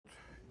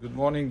Good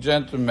morning,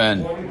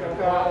 gentlemen.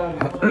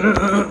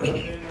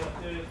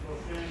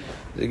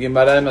 The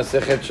Gemara in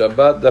Masechet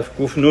Shabbat, Daf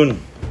Kuf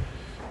Nun.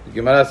 The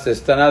Gemara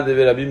says, Tana de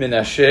Rabbi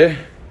Menashe,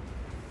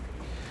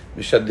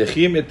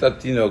 Meshadechim et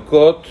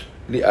hatinokot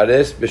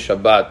li'ares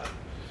b'Shabbat.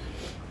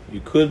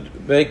 You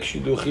could make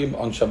shiduchim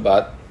on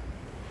Shabbat.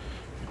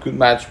 You could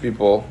match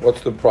people.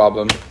 What's the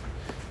problem?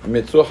 Are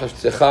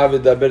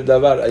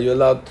you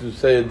allowed to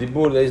say a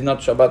dibur that is not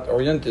Shabbat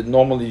oriented?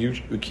 Normally you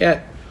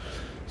can't.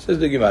 Says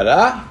the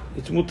Gemara,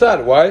 it's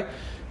mutar. Why?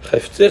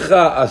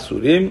 Cheftecha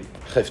asurim,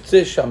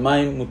 chefte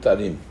shamayim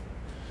mutarim.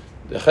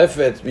 The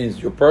chefetz means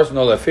your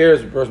personal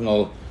affairs, your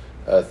personal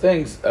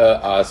things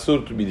are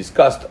asur to be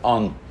discussed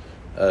on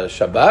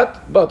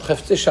Shabbat, but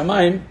chefte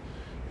shamayim,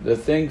 the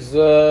things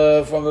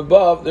from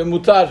above, they're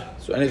mutar.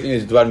 So anything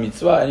is dvar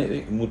mitzvah,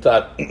 anything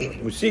mutar.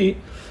 We see,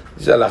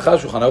 this is halacha,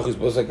 Shulchan Aruch is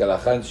posek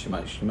halacha in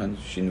Shiman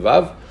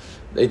Shinvav.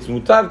 It's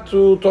mutar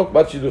to talk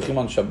about shiduchim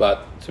on Shabbat.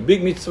 It's a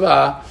big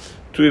mitzvah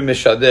to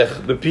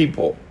meshadech the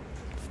people.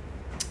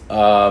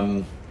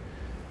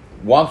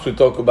 Once we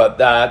talk about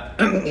that,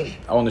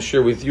 I want to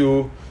share with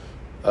you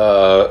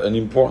an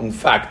important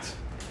fact.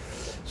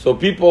 So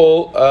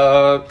people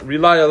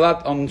rely a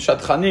lot on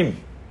shadchanim.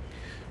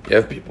 You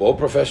have people,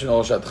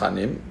 professional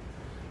shadchanim,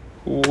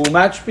 who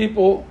match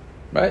people,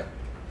 right?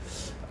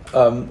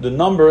 The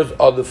numbers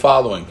are the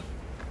following.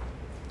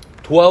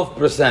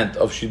 12%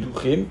 of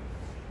shidduchim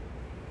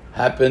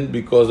happen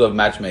because of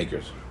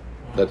matchmakers.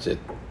 That's it.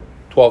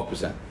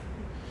 12%.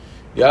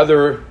 The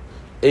other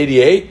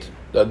 88,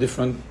 there are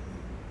different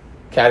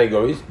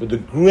categories, but the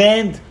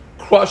grand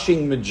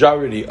crushing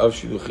majority of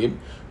shidduchim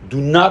do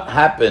not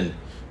happen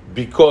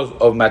because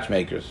of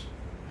matchmakers.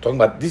 I'm talking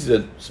about, this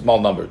is a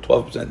small number,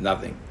 12%,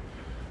 nothing.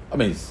 I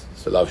mean,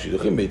 it's a lot of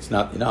shidduchim, but it's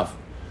not enough.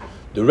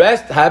 The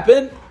rest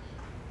happen,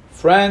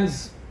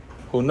 friends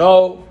who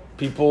know,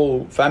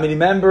 people, family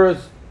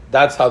members,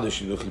 that's how the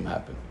shidduchim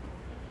happen.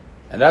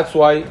 And that's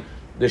why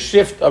the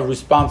shift of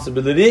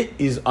responsibility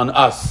is on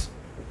us.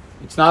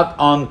 It's not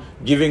on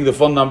giving the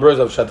phone numbers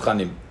of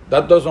shadchanim.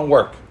 That doesn't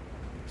work.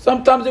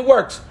 Sometimes it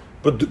works,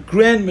 but the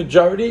grand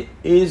majority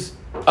is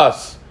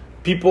us.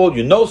 People,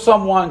 you know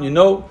someone,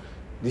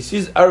 this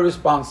is our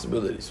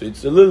responsibility. So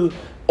it's a little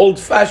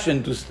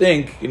old-fashioned to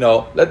think,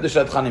 let the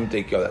shadchanim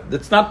take care of that.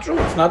 That's not true.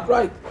 It's not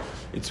right.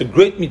 It's a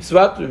great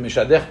mitzvah to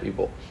meshadech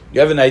people.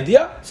 You have an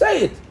idea?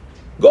 Say it.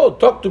 Go,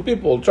 talk to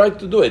people, try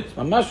to do it. It's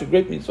mamash a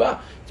great mitzvah.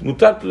 It's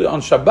mutar to do it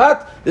on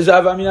Shabbat. There's a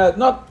havamina.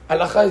 Not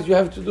halacha is you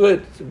have to do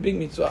it. It's a big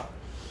mitzvah.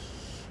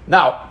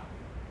 Now,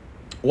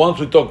 once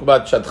we talk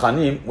about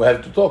shadchanim, we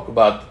have to talk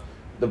about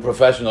the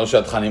professional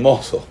shadchanim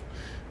also.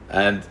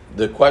 And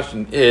the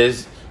question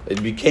is,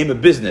 it became a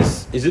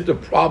business. Is it a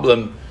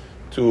problem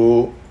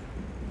to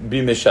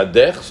be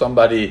meshadech?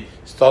 Somebody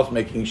starts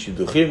making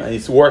shidduchim and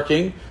it's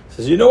working.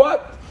 Says, you know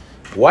what?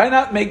 Why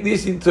not make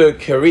this into a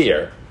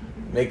career?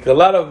 Make a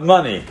lot of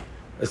money.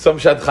 Some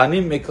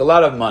shadchanim make a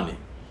lot of money.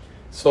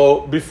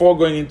 So before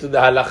going into the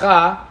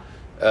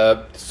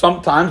halacha,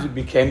 sometimes it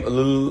became a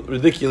little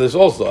ridiculous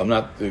also. I'm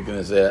not going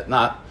to say it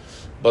not,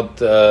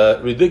 but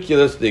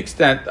ridiculous to the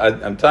extent,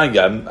 I'm telling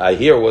you, I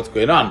hear what's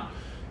going on.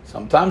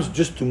 Sometimes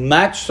just to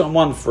match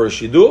someone for a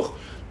shidduch,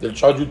 they'll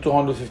charge you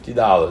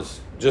 $250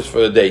 just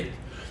for a date.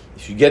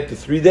 If you get the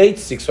 3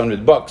 dates,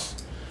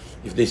 $600.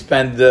 If they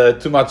spend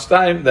too much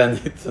time, then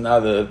it's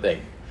another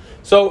thing.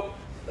 So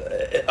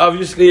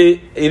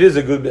obviously, it is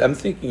a good. I'm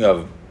thinking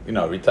of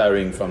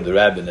retiring from the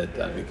rabbinate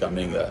and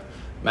becoming a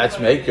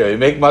matchmaker. You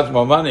make much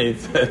more money.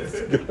 It's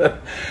good.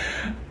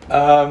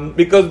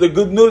 Because the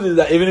good news is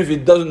that even if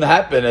it doesn't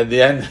happen at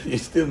the end, you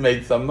still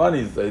made some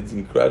money. So it's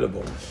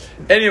incredible.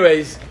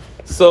 Anyways,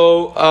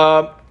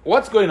 so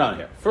what's going on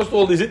here? First of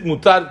all, is it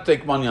mutar to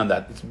take money on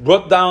that? It's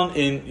brought down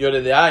in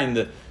Yoreh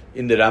De'ah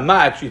in the Rama.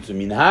 Actually, it's a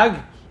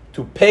minhag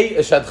to pay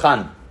a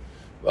shadchan.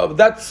 Well,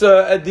 that's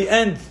at the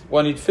end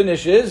when it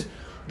finishes.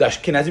 The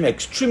Ashkenazim are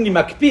extremely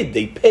makpid.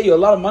 They pay a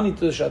lot of money to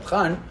the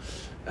shadchan,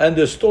 and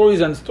there's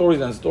stories and stories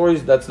and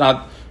stories. That's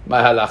not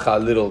my halacha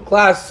little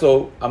class,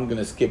 so I'm going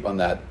to skip on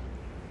that.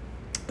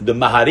 The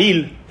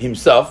Maharil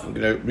himself, I'm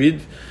going to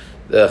read.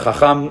 The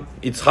Chacham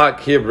Yitzchak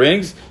here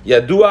brings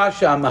Yadua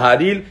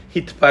she'Maharil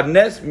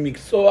hitparnes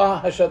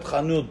miksoa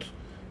hashadchanut.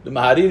 The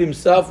Maharil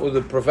himself was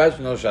a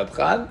professional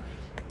shadchan,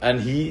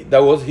 and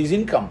that was his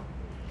income.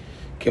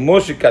 Kemo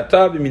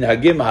shekatab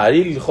b'minhagei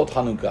Maharil l'chot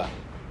Chanukah.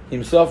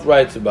 Himself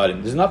writes about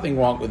him. There's nothing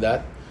wrong with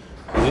that.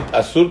 Is it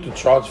asur to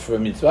charge for a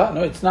mitzvah?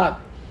 No, it's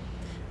not.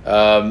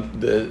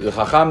 The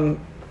Chacham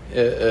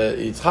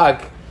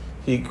Yitzchak,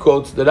 he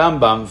quotes the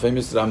Rambam,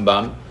 famous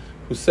Rambam,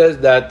 who says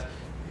that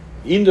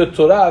in the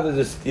Torah there's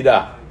a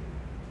stira.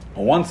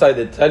 On one side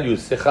they tell you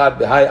sechar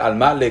b'hai al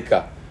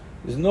ma'leka.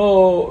 There's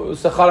no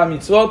sechar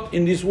mitzvot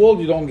in this world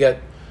you don't get.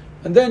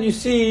 And then you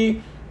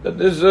see that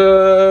there's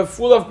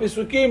full of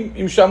pesukim,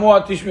 im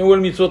shamua tishmeu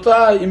el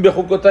mitzotai, im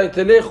bechukotai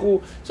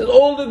telechu. Says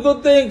all the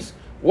good things.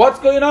 What's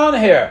going on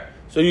here?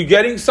 So you're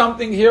getting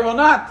something here or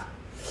not?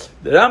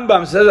 The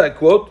Rambam says, I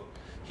quote,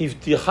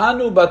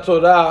 Hivtichanu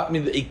b'Torah, I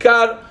mean the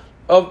ikar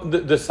of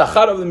the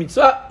sachar of the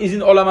mitzvah is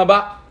in Olam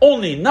Haba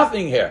only,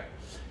 nothing here.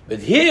 But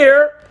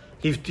here,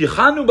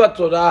 Hivtichanu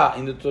b'Torah,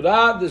 in the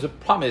Torah, there's a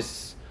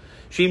promise.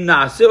 Shim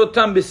na'aseh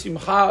otam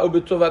b'simcha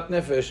u'b'tovat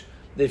nefesh,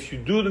 that if you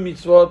do the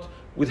mitzvot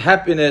with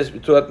happiness,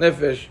 b'tovat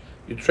nefesh,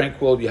 you're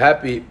tranquil, you're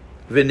happy.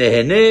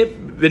 V'nehege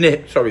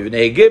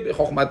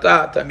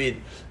b'chokhmata tamid.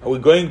 And we're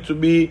going to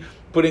be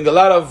putting a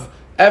lot of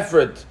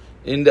effort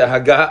in the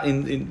Haggah,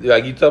 in the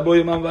Hagita bo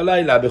yomam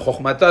v'layla,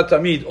 b'chokhmata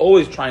tamid,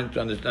 always trying to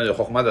understand the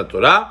chokhmat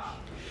Torah.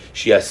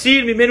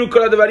 Shiasir mimenu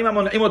kol ha'davarim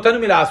hamona'im otanu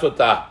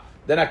mila'asotah.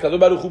 Then HaKadosh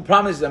Baruch Hu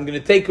promises, I'm going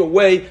to take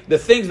away the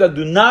things that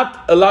do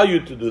not allow you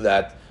to do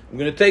that. I'm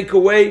going to take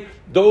away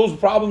those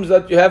problems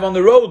that you have on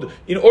the road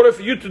in order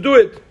for you to do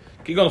it.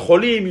 Kigon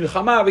cholim,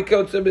 milchama,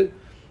 v'keotze b'Torah.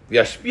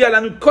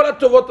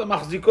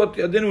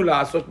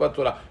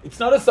 It's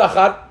not a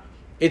sachar,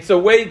 it's a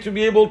way to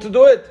be able to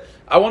do it.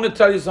 I want to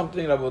tell you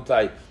something,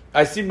 Rabotai.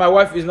 I see my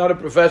wife is not a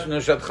professional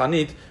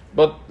shadchanit,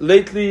 but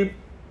lately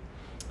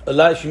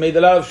she made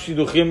a lot of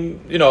shidduchim,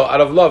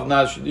 out of love.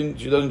 Now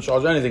she doesn't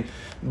charge anything.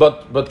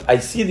 But I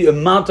see the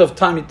amount of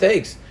time it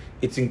takes.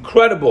 It's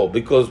incredible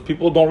because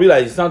people don't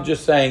realize it's not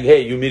just saying,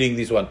 hey, you're meeting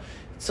this one.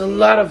 It's a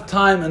lot of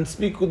time and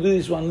speak with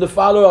this one, the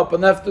follow-up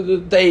and after the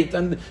date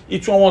and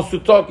each one wants to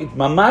talk. It's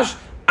mamash,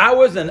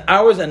 hours and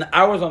hours and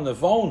hours on the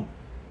phone.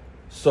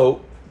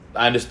 So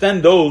I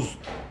understand those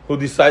who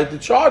decide to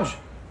charge.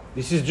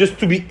 This is just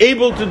to be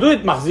able to do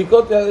it,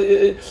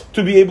 machzikot,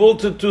 to be able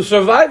to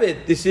survive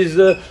it. This is,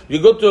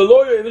 you go to a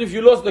lawyer, even if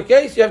you lost the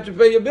case, you have to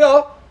pay your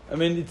bill. I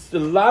mean, it's a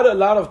lot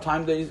of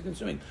time that he's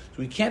consuming. So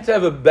we can't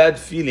have a bad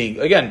feeling.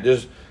 Again,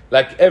 there's,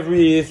 like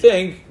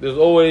everything, there's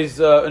always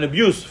an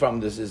abuse from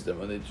the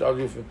system, and they charge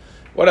you for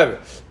whatever.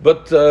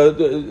 But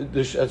the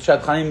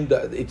shadchanim,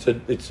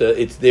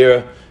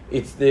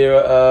 it's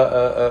their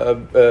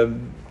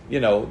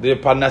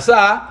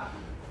parnasa.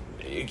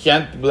 You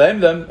can't blame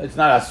them. It's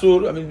not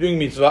asur. I mean, doing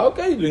mitzvah,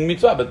 okay, doing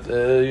mitzvah, but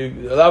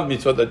you allow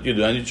mitzvah that you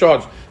do and you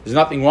charge. There's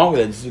nothing wrong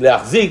with it. It's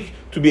le'achzik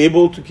to be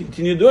able to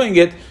continue doing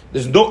it.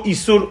 There's no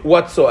isur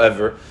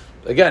whatsoever.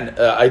 Again,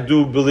 I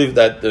do believe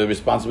that the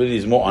responsibility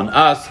is more on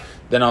us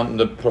than on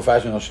the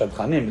professional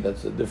shadchanim.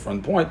 That's a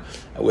different point.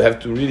 We have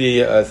to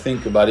really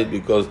think about it,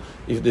 because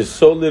if there's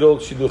so little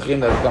shidduchim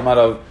that come out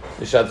of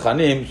the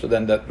shadchanim, so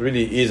then that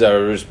really is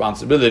our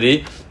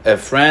responsibility as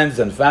friends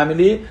and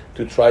family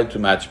to try to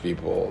match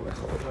people.